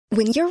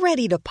When you're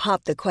ready to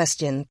pop the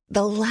question,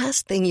 the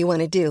last thing you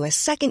want to do is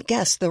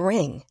second-guess the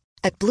ring.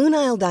 At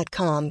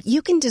BlueNile.com,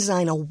 you can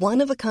design a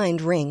one-of-a-kind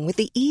ring with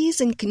the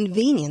ease and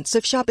convenience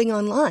of shopping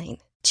online.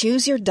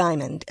 Choose your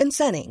diamond and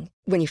setting.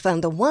 When you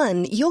find the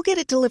one, you'll get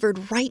it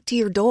delivered right to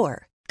your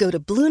door. Go to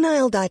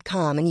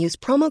BlueNile.com and use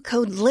promo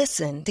code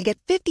LISTEN to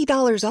get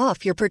 $50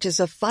 off your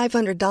purchase of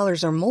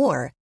 $500 or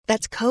more.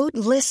 That's code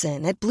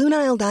LISTEN at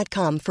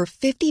BlueNile.com for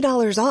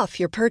 $50 off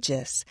your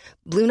purchase.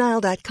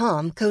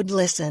 BlueNile.com, code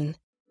LISTEN.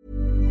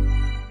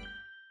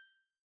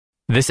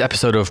 This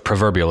episode of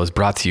Proverbial is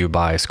brought to you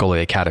by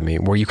Scholia Academy,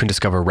 where you can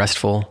discover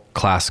restful,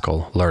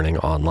 classical learning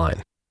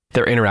online.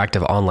 Their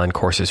interactive online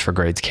courses for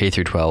grades K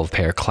through 12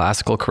 pair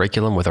classical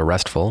curriculum with a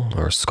restful,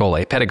 or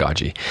Scholae,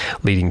 pedagogy,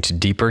 leading to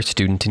deeper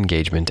student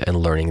engagement and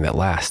learning that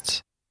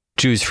lasts.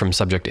 Choose from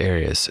subject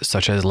areas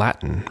such as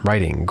Latin,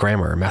 writing,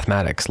 grammar,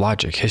 mathematics,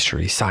 logic,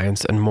 history,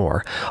 science, and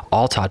more,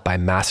 all taught by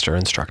master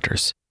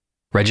instructors.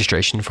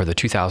 Registration for the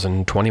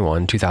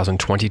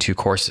 2021-2022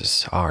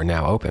 courses are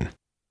now open.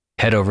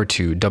 Head over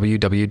to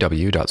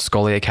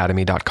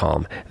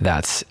www.scoliaacademy.com,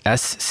 that's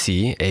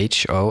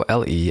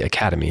SCHOLE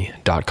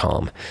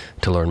Academy.com,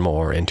 to learn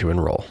more and to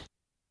enroll.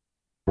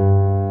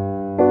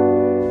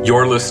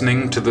 You're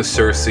listening to the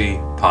Circe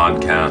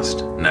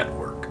Podcast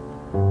Network.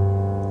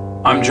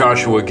 I'm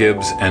Joshua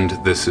Gibbs, and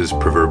this is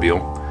Proverbial,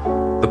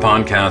 the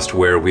podcast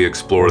where we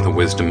explore the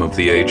wisdom of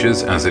the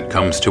ages as it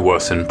comes to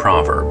us in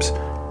Proverbs,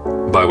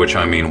 by which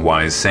I mean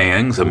wise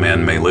sayings a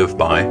man may live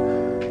by,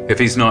 if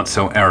he's not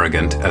so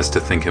arrogant as to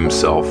think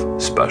himself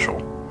special.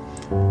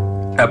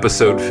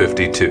 Episode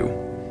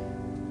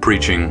 52,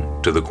 Preaching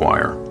to the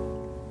Choir.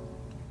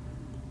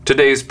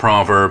 Today's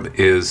proverb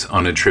is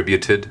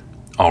unattributed.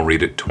 I'll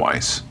read it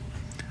twice.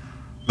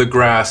 The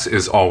grass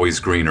is always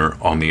greener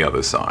on the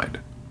other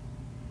side.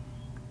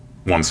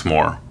 Once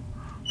more.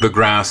 The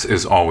grass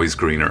is always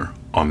greener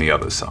on the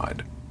other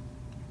side.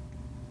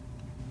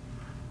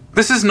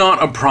 This is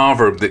not a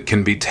proverb that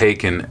can be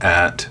taken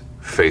at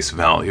face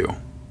value.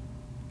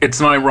 It's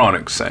an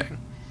ironic saying,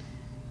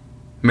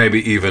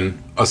 maybe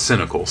even a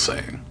cynical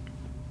saying.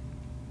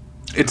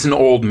 It's an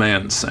old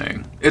man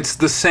saying. It's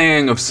the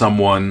saying of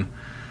someone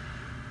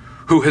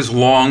who has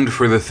longed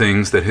for the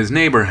things that his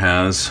neighbor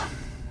has,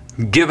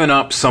 given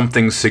up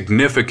something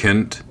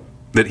significant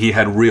that he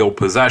had real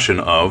possession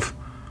of,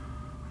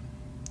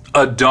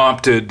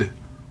 adopted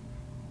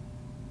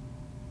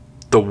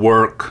the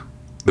work,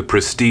 the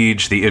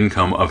prestige, the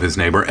income of his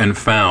neighbor, and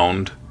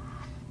found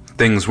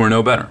things were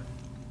no better.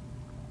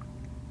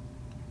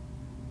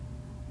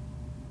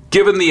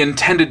 Given the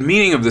intended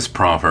meaning of this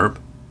proverb,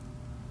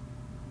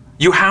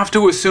 you have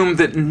to assume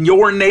that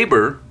your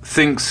neighbor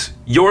thinks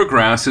your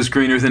grass is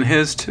greener than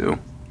his too.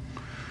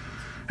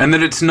 And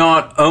that it's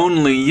not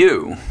only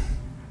you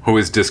who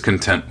is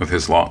discontent with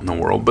his lot in the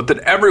world, but that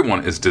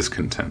everyone is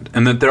discontent.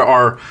 And that there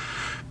are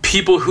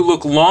people who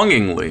look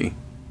longingly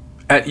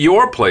at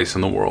your place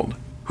in the world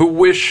who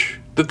wish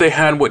that they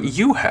had what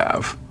you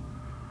have,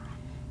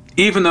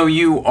 even though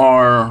you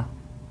are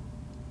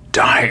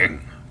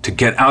dying to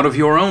get out of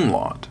your own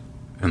lot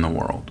in the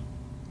world.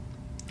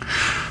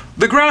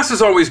 The grass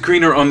is always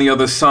greener on the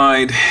other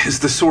side is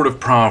the sort of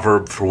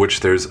proverb for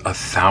which there's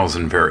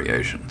 1,000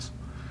 variations.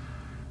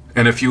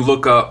 And if you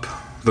look up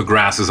the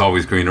grass is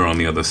always greener on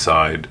the other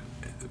side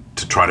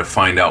to try to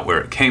find out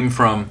where it came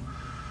from,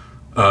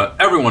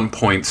 everyone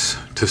points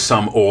to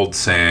some old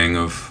saying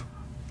of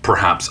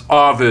perhaps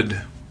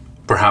Ovid,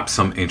 perhaps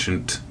some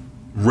ancient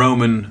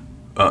Roman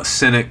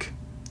cynic,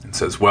 and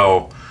says,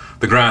 well,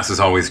 the grass is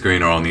always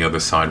greener on the other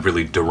side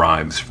really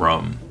derives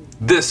from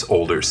this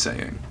older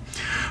saying.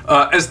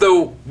 As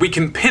though we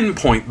can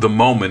pinpoint the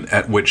moment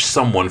at which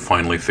someone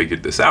finally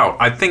figured this out.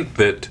 I think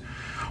that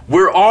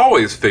we're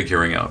always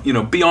figuring out,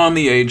 beyond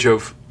the age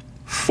of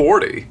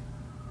 40,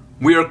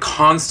 we are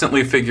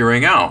constantly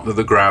figuring out that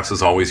the grass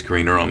is always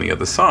greener on the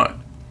other side.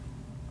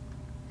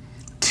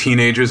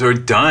 Teenagers are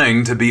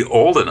dying to be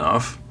old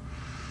enough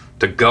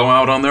to go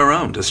out on their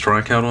own, to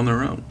strike out on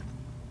their own.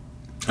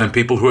 And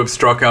people who have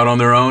struck out on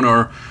their own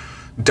are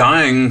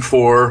dying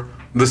for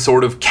the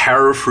sort of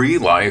carefree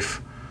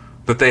life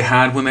that they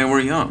had when they were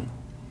young.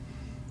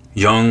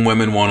 Young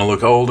women want to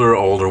look older,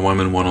 older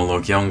women want to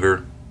look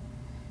younger.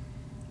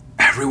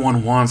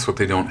 Everyone wants what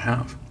they don't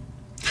have.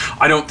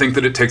 I don't think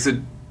that it takes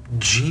a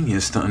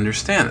genius to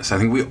understand this. I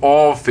think we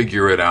all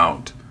figure it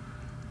out.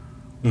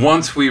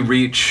 Once we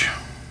reach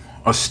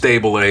a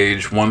stable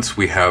age, once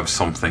we have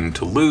something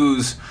to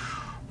lose,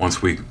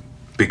 once we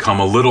become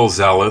a little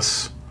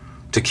zealous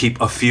to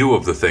keep a few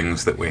of the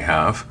things that we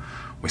have,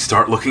 we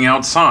start looking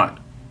outside.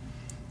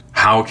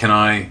 How can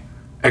I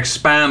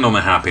expand on the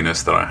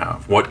happiness that I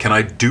have? What can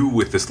I do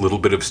with this little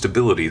bit of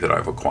stability that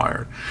I've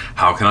acquired?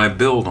 How can I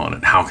build on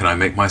it? How can I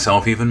make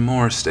myself even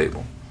more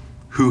stable?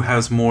 Who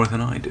has more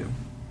than I do?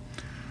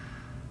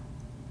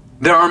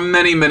 There are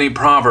many, many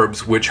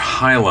proverbs which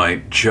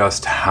highlight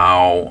just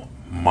how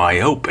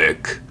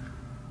myopic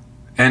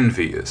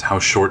envy is, how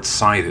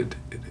short-sighted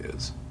it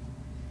is.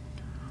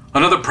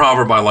 Another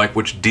proverb I like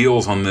which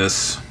deals on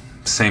this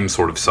same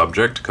sort of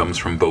subject comes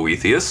from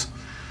Boethius.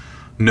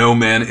 No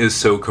man is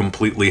so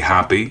completely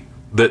happy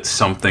that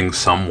something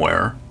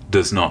somewhere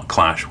does not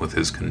clash with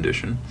his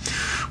condition,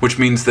 which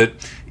means that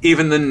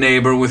even the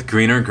neighbor with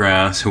greener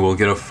grass who will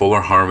get a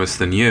fuller harvest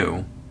than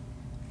you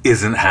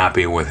isn't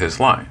happy with his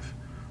life.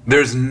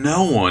 There's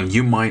no one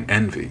you might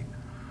envy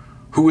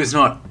who is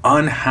not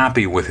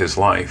unhappy with his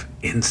life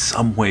in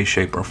some way,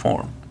 shape, or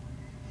form.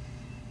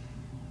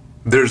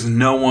 There's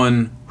no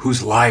one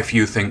whose life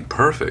you think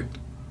perfect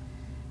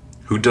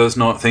who does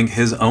not think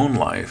his own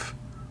life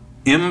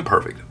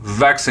imperfect,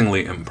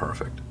 vexingly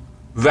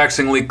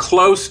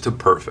close to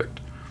perfect,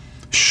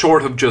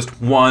 short of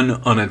just one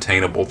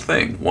unattainable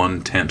thing,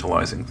 one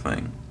tantalizing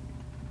thing.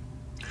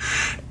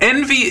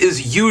 Envy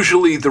is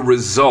usually the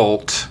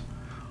result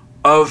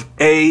of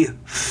a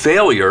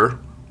failure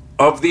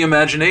of the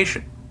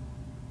imagination.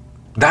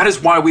 That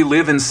is why we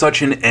live in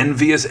such an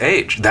envious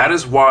age. That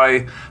is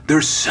why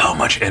there's so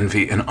much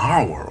envy in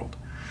our world,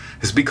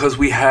 is because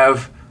we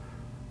have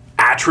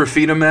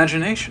atrophied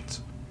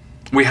imaginations.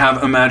 We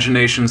have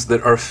imaginations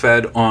that are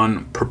fed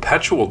on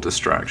perpetual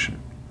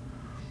distraction.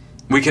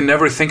 We can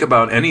never think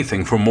about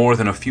anything for more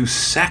than a few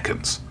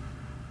seconds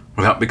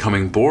without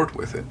becoming bored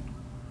with it.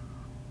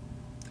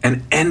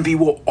 And envy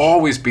will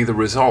always be the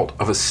result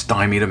of a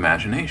stymied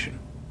imagination.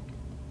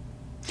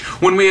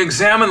 When we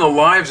examine the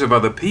lives of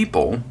other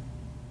people,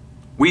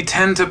 we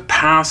tend to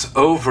pass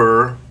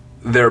over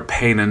their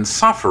pain and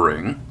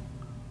suffering,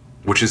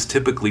 which is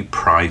typically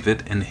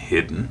private and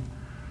hidden,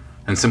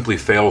 and simply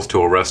fails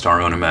to arrest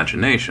our own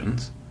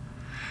imaginations,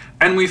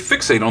 and we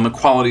fixate on the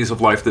qualities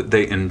of life that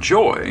they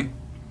enjoy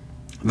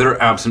that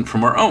are absent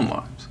from our own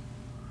lives.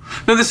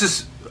 Now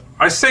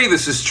I say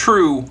this is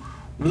true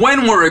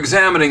when we're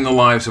examining the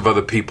lives of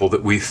other people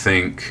that we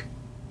think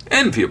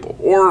enviable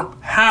or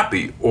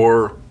happy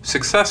or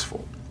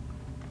successful.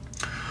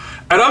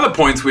 At other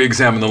points, we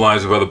examine the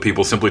lives of other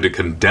people simply to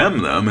condemn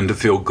them and to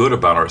feel good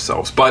about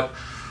ourselves. But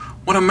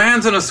when a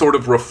man's in a sort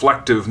of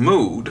reflective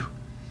mood,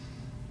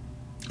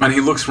 and he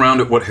looks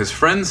around at what his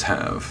friends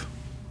have,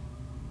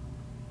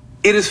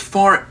 it is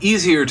far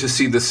easier to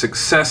see the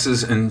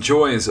successes and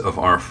joys of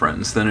our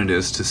friends than it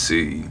is to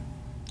see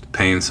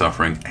pain,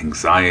 suffering,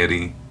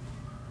 anxiety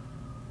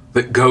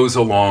that goes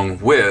along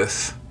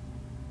with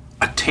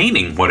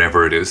attaining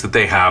whatever it is that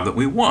they have that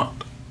we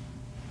want.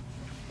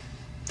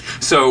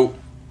 So,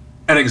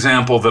 an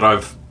example that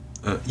I've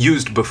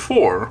used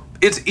before,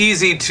 it's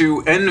easy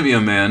to envy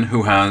a man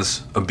who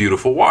has a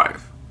beautiful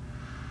wife.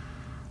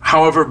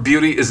 However,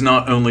 beauty is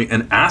not only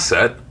an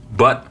asset,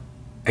 but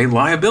a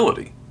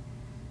liability.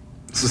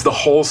 This is the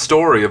whole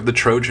story of the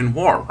Trojan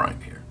War right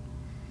here.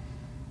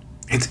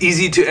 It's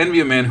easy to envy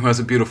a man who has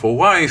a beautiful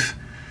wife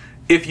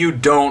if you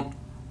don't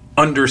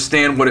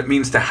understand what it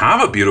means to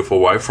have a beautiful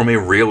wife from a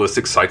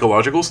realistic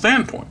psychological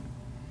standpoint.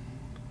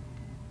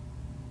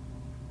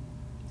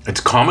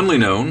 It's commonly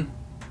known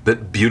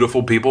that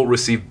beautiful people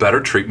receive better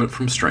treatment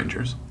from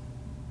strangers.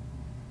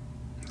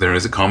 There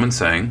is a common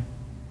saying,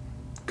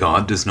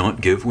 God does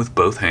not give with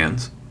both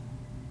hands.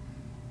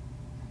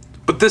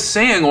 But this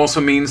saying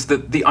also means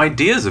that the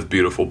ideas of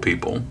beautiful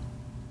people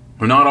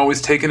are not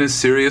always taken as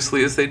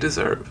seriously as they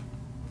deserve.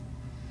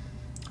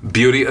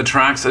 Beauty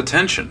attracts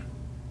attention,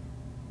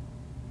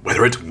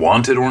 whether it's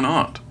wanted or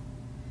not.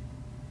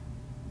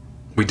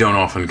 We don't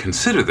often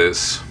consider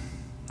this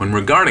when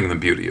regarding the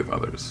beauty of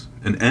others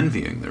and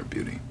envying their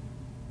beauty.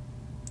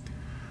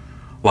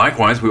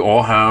 Likewise, we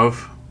all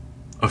have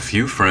a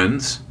few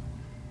friends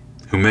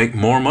who make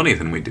more money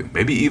than we do,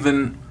 maybe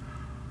even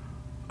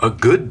a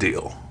good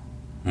deal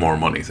more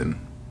money than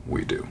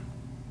we do.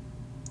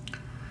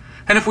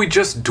 And if we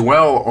just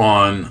dwell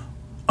on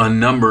a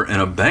number in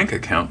a bank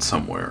account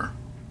somewhere,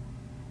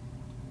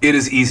 it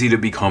is easy to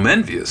become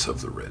envious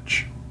of the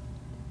rich.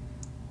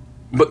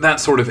 But that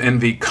sort of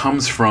envy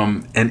comes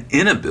from an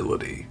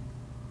inability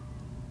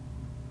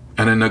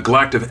and a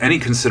neglect of any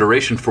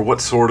consideration for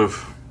what sort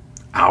of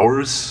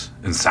hours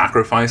and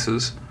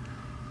sacrifices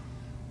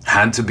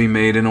had to be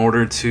made in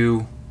order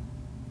to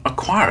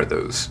acquire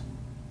those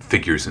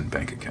figures in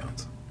bank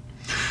accounts.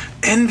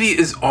 Envy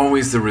is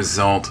always the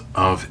result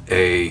of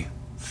a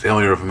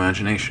failure of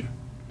imagination.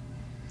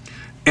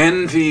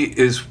 Envy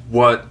is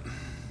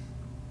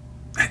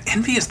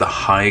the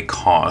high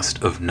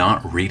cost of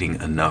not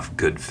reading enough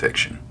good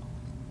fiction.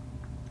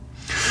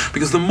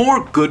 Because the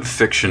more good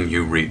fiction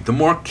you read, the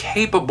more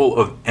capable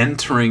of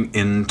entering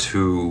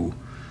into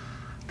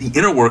the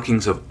inner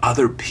workings of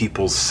other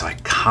people's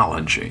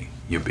psychology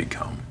you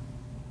become.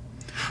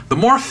 The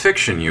more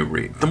fiction you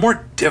read, the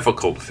more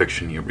difficult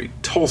fiction you read,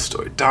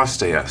 Tolstoy,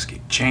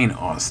 Dostoevsky, Jane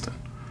Austen,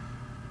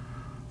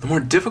 the more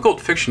difficult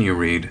fiction you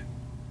read,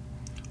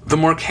 the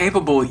more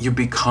capable you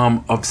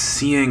become of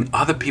seeing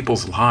other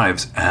people's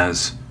lives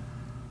as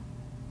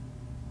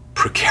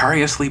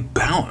precariously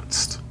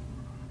balanced,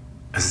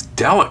 as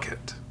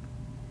delicate,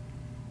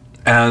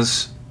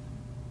 as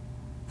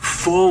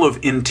full of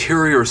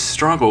interior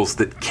struggles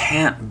that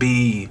can't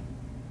be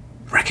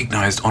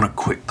recognized on a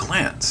quick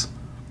glance.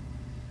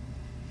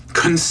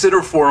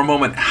 Consider for a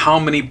moment how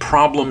many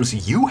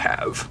problems you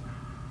have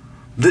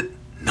that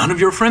none of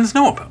your friends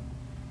know about.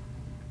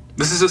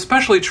 This is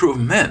especially true of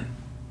men.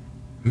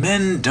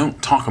 Men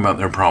don't talk about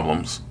their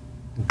problems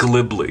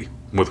glibly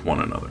with one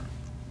another.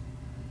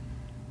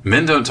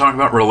 Men don't talk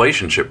about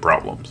relationship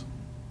problems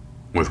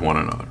with one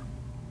another.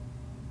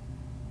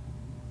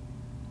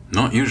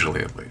 Not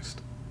usually, at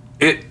least.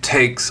 It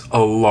takes a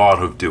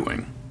lot of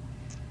doing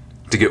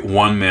to get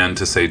one man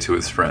to say to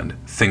his friend,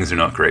 things are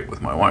not great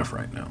with my wife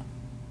right now.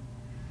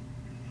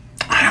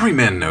 Every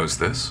man knows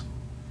this.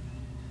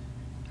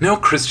 No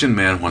Christian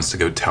man wants to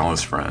go tell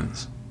his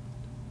friends,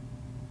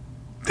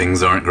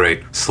 things aren't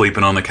great,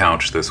 sleeping on the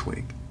couch this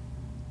week.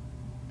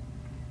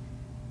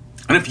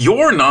 And if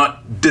you're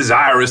not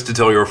desirous to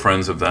tell your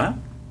friends of that,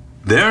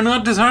 they're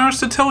not desirous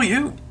to tell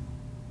you.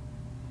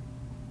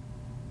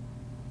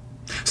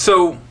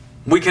 So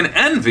we can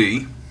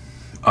envy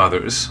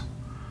others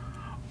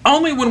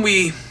only when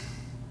we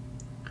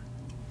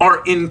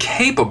are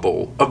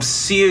incapable of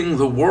seeing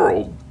the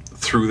world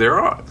through their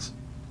eyes.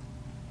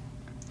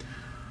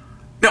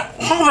 Now,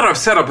 all that I've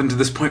said up until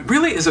this point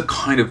really is a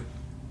kind of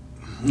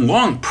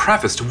long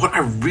preface to what I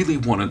really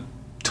want to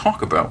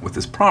talk about with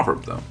this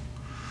proverb, though.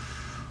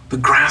 The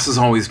grass is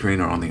always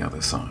greener on the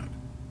other side.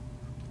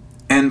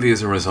 Envy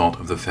is a result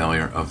of the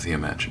failure of the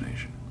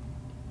imagination.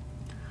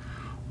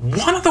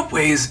 One of the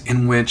ways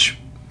in which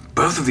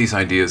both of these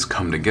ideas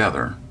come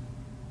together,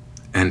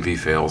 envy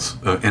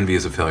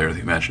is a failure of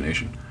the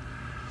imagination,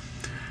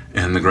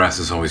 and the grass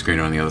is always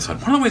greener on the other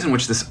side. One of the ways in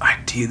which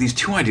these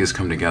two ideas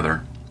come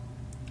together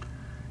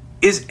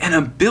is an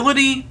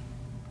ability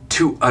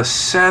to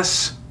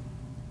assess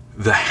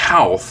the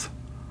health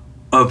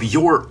of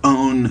your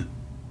own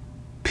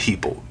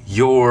people,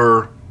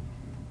 your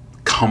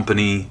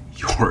company,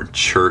 your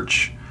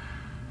church,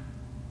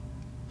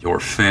 your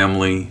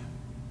family,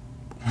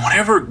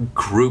 whatever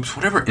groups,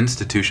 whatever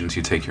institutions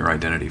you take your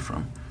identity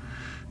from.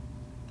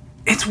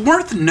 It's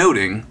worth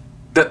noting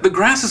that the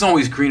grass is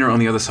always greener on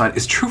the other side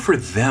is true for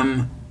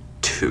them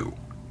too.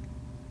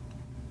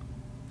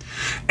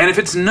 And if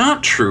it's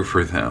not true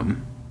for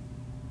them,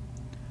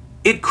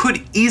 it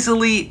could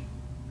easily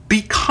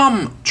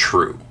become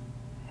true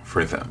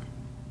for them.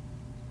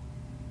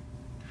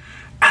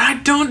 And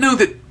I don't know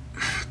that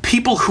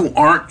people who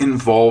aren't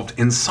involved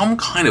in some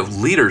kind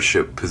of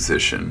leadership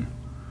position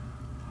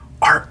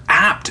are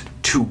apt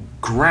to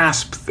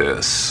grasp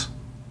this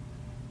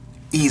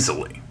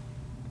easily.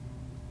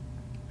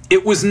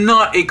 It was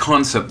not a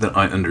concept that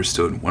I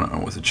understood when I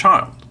was a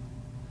child.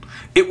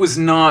 It was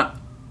not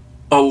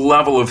a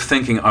level of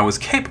thinking I was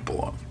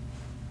capable of.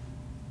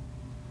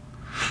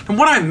 And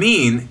what I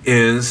mean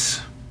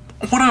is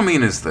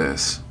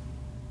this.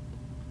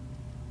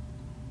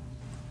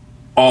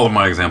 All of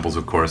my examples,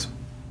 of course,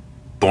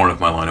 born of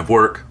my line of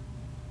work.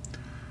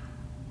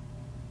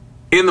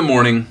 In the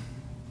morning,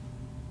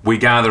 we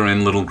gather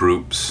in little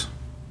groups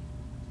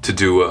to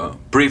do a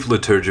brief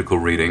liturgical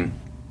reading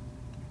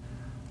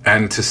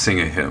and to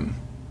sing a hymn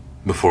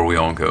before we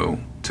all go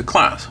to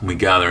class. We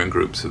gather in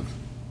groups of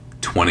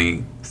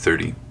 20,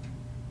 30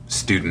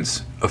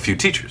 students, a few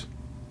teachers.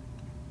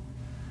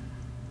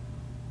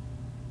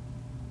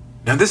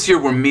 Now this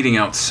year we're meeting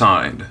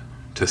outside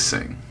to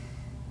sing.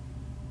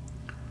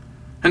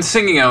 And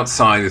singing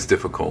outside is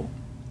difficult,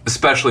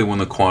 especially when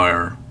the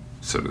choir,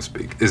 so to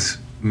speak, is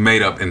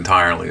made up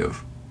entirely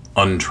of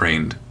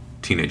untrained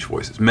teenage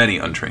voices. Many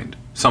untrained,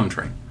 some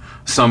trained,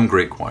 some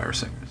great choir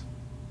singers.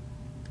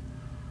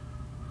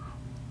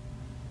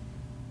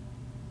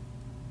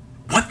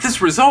 What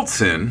this results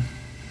in,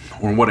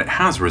 or what it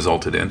has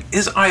resulted in,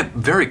 is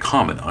very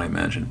common, I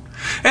imagine.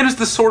 And it's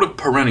the sort of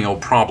perennial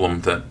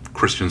problem that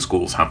Christian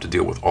schools have to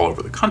deal with all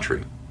over the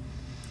country,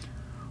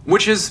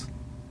 which is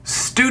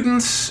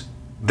students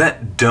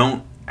that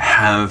don't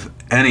have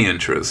any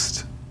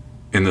interest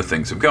in the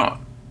things of God.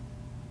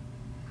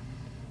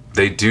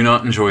 They do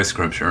not enjoy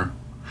Scripture.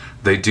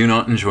 They do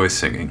not enjoy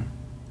singing.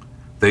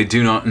 They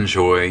do not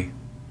enjoy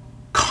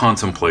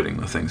contemplating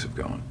the things of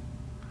God.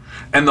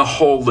 And the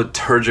whole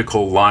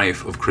liturgical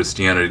life of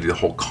Christianity, the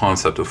whole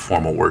concept of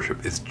formal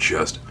worship, is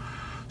just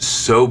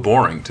so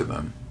boring to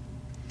them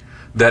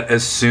that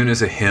as soon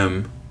as a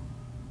hymn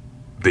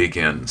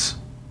begins,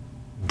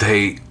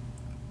 they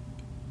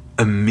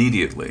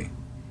immediately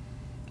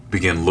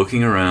begin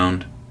looking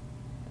around,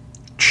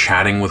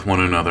 chatting with one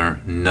another,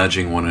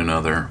 nudging one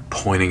another,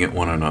 pointing at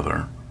one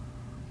another.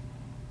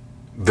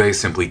 They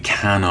simply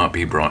cannot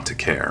be brought to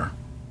care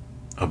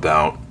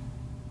about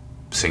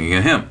singing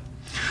a hymn.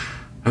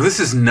 Now, this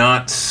is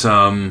not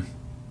some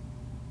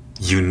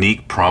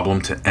unique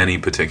problem to any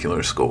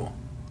particular school.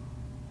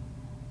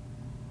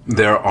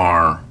 There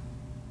are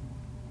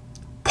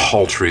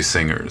paltry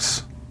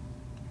singers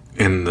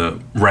in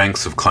the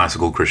ranks of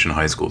classical Christian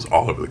high schools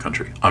all over the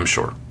country, I'm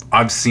sure.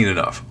 I've seen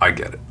enough. I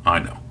get it. I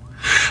know.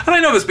 And I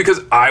know this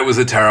because I was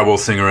a terrible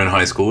singer in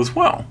high school as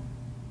well.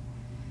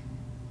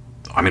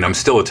 I mean, I'm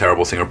still a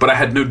terrible singer, but I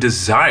had no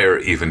desire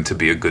even to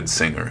be a good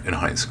singer in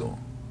high school.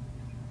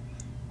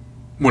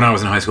 When I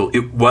was in high school,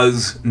 it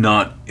was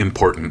not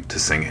important to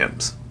sing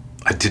hymns.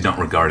 I did not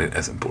regard it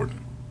as important.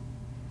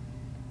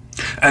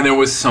 And there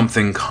was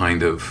something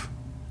kind of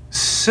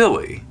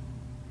silly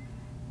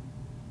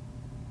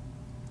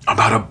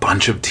about a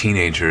bunch of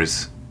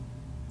teenagers,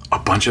 a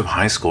bunch of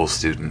high school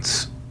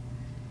students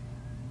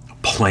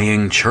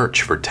playing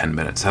church for 10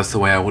 minutes. That's the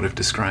way I would have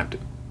described it.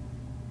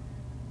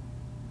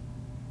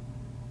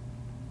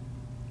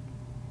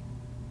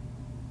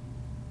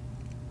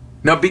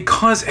 Now,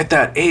 because at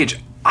that age,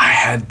 I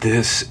had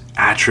this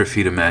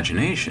atrophied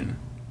imagination,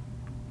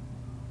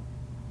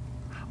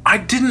 I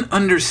didn't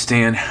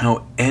understand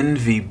how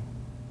envy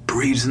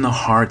breeds in the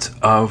hearts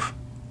of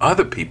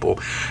other people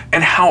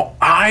and how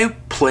I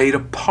played a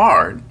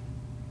part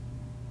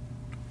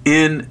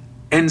in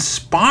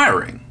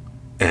inspiring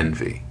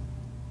envy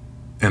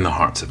in the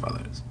hearts of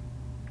others.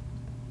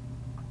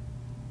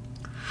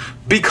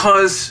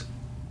 Because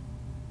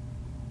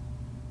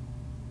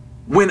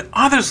when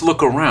others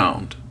look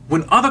around,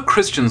 when other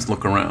Christians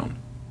look around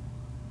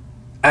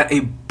at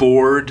a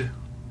bored,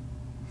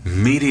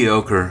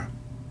 mediocre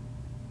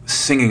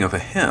singing of a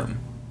hymn,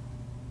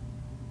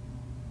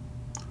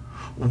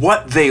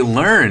 what they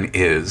learn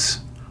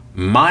is,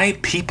 my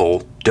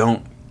people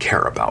don't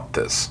care about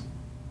this.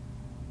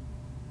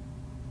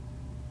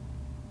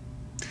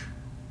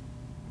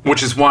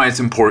 Which is why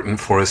it's important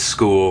for a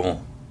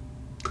school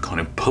to kind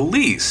of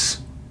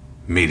police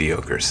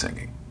mediocre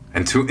singing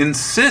and to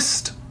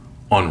insist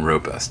on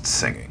robust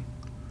singing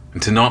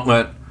and to not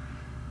let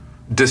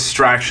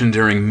distraction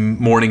during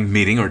morning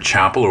meeting or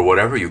chapel or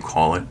whatever you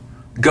call it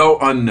go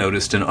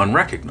unnoticed and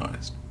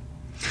unrecognized.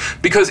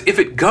 Because if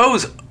it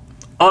goes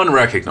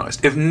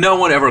unrecognized, if no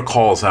one ever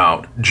calls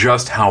out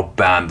just how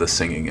bad the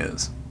singing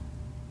is,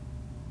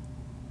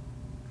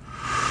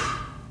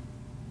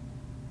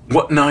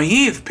 what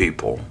naive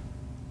people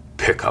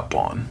pick up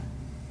on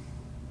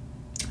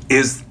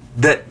is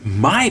that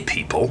my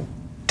people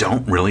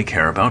don't really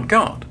care about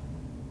God.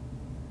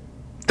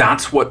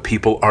 That's what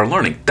people are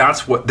learning.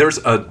 There's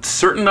a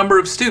certain number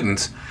of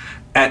students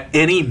at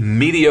any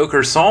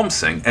mediocre psalm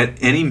sing, at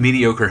any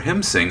mediocre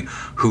hymn sing,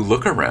 who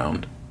look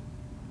around.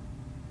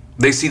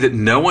 They see that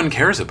no one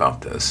cares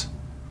about this.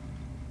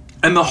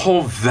 And the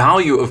whole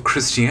value of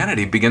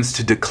Christianity begins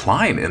to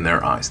decline in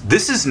their eyes.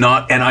 This is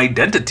not an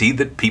identity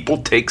that people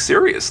take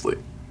seriously.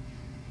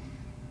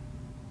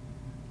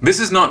 This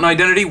is not an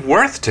identity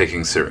worth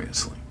taking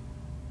seriously.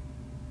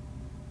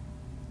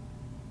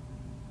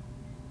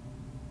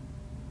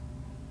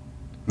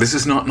 This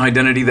is not an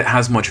identity that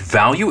has much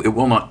value. It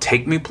will not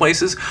take me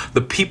places.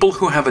 The people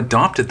who have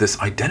adopted this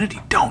identity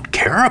don't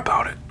care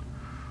about it.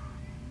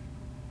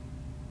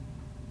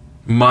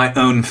 My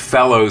own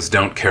fellows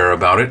don't care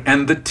about it,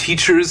 and the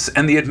teachers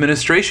and the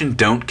administration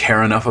don't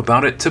care enough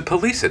about it to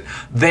police it.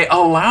 They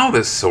allow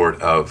this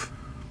sort of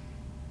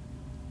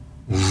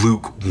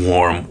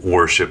lukewarm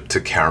worship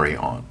to carry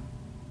on.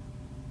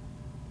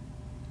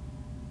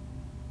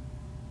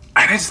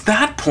 And it's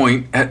that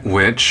point at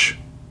which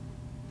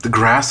the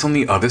grass on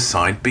the other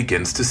side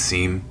begins to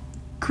seem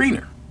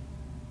greener.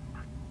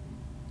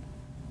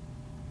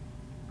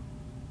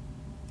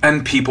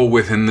 And people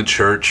within the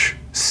church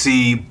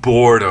see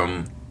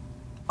boredom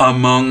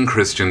among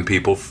Christian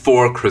people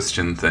for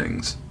Christian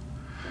things.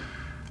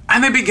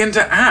 And they begin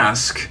to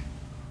ask,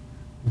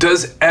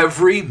 does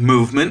every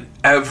movement,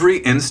 every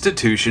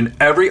institution,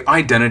 every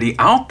identity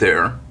out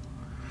there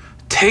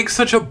take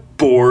such a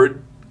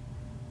bored,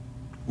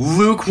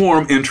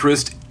 lukewarm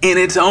interest in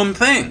its own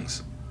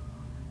things?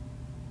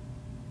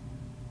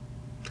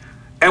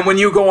 And when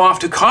you go off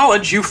to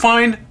college, you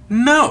find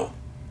no.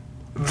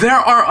 There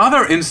are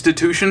other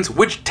institutions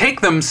which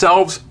take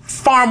themselves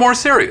far more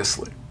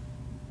seriously.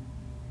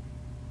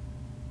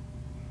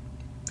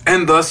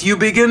 And thus you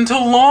begin to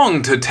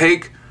long to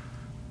take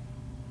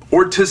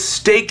or to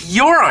stake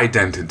your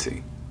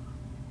identity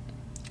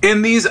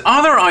in these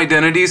other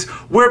identities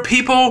where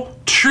people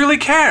truly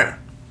care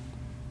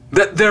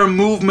that their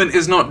movement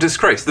is not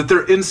disgraced, that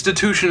their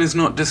institution is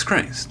not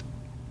disgraced.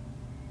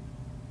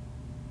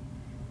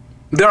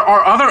 There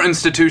are other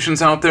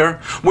institutions out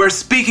there where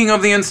speaking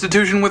of the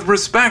institution with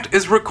respect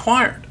is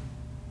required.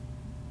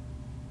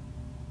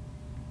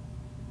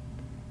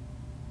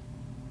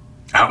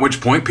 At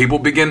which point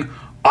people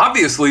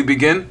obviously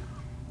begin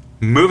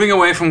moving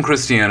away from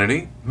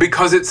Christianity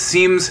because it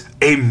seems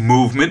a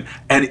movement,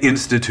 an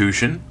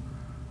institution,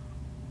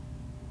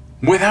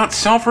 without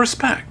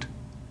self-respect.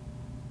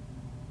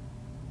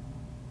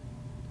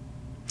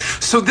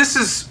 So this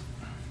is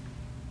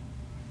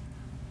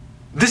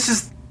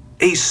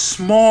a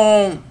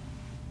small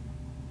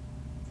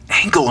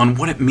angle on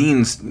what it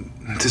means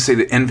to say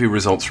that envy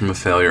results from a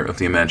failure of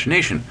the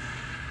imagination.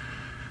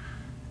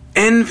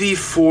 Envy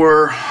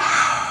for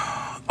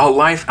a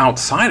life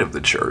outside of the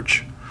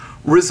church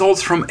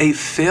results from a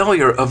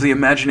failure of the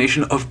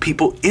imagination of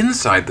people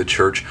inside the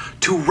church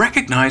to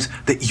recognize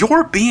that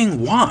you're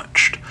being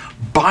watched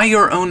by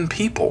your own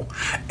people.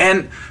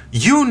 And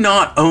you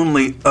not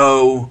only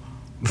owe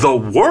the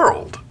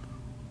world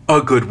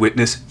a good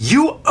witness,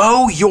 you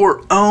owe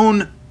your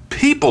own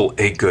people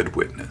a good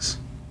witness.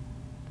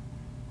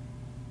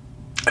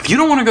 If you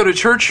don't want to go to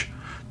church,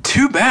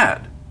 too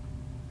bad.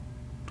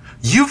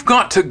 You've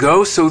got to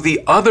go so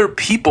the other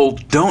people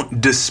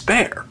don't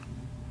despair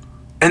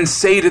and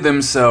say to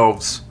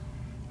themselves,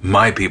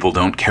 my people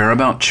don't care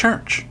about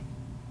church.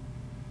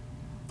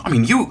 I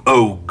mean, you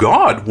owe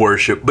God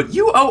worship, but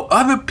you owe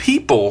other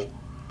people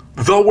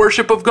the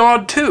worship of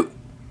God too.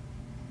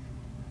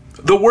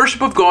 The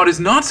worship of God is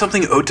not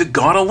something owed to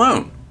God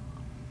alone.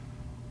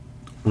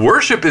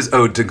 Worship is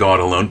owed to God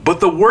alone, but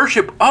the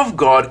worship of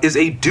God is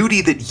a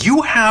duty that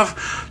you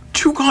have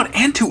to God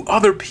and to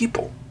other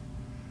people.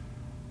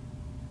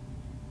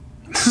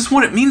 This is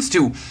what it means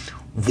to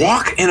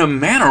walk in a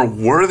manner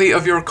worthy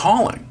of your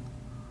calling.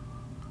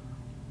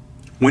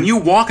 When you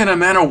walk in a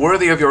manner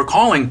worthy of your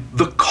calling,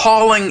 the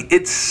calling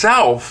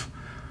itself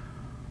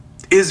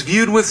is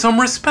viewed with some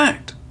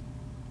respect,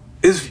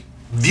 is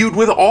viewed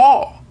with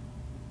awe.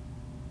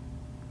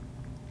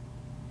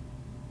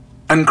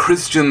 And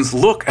Christians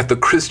look at the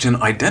Christian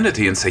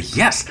identity and say,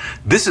 yes,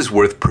 this is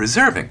worth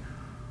preserving.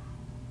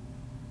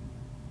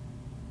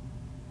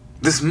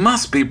 This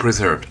must be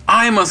preserved.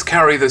 I must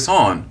carry this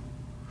on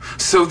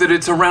so that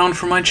it's around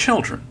for my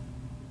children.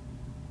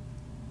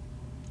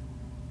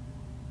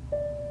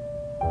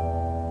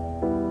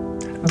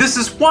 This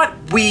is what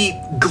we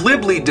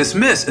glibly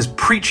dismiss as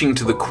preaching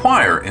to the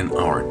choir in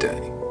our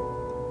day.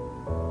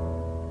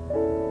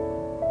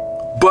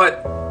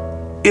 But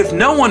if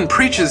no one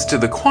preaches to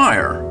the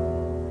choir's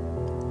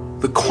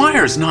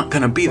not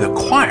going to be the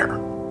choir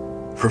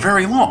for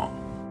very long.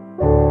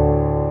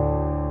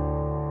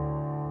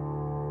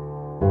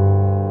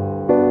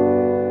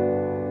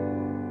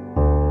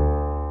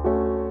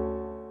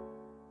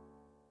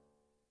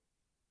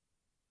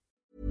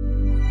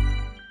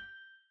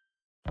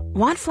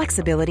 Want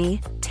flexibility?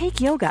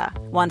 Take yoga.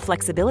 Want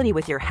flexibility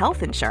with your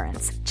health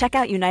insurance? Check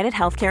out United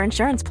Healthcare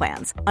Insurance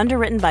Plans.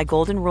 Underwritten by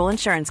Golden Rule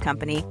Insurance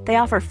Company, they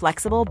offer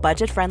flexible,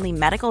 budget-friendly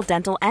medical,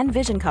 dental, and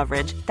vision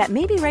coverage that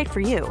may be right for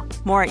you.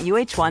 More at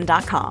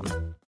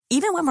uh1.com.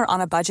 Even when we're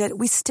on a budget,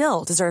 we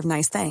still deserve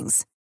nice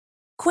things.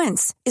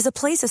 Quince is a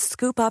place to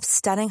scoop up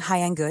stunning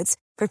high-end goods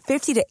for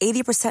 50 to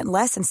 80%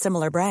 less than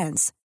similar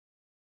brands.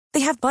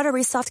 They have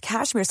buttery soft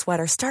cashmere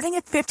sweaters starting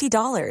at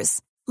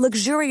 $50.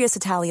 Luxurious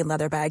Italian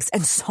leather bags,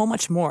 and so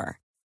much more.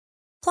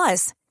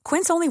 Plus,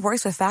 Quince only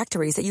works with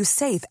factories that use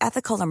safe,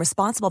 ethical, and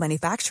responsible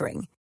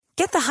manufacturing.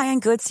 Get the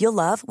high-end goods you'll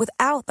love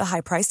without the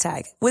high price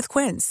tag with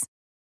Quince.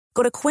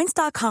 Go to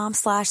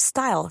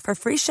quince.com/style for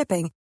free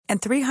shipping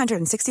and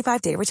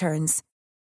 365-day returns.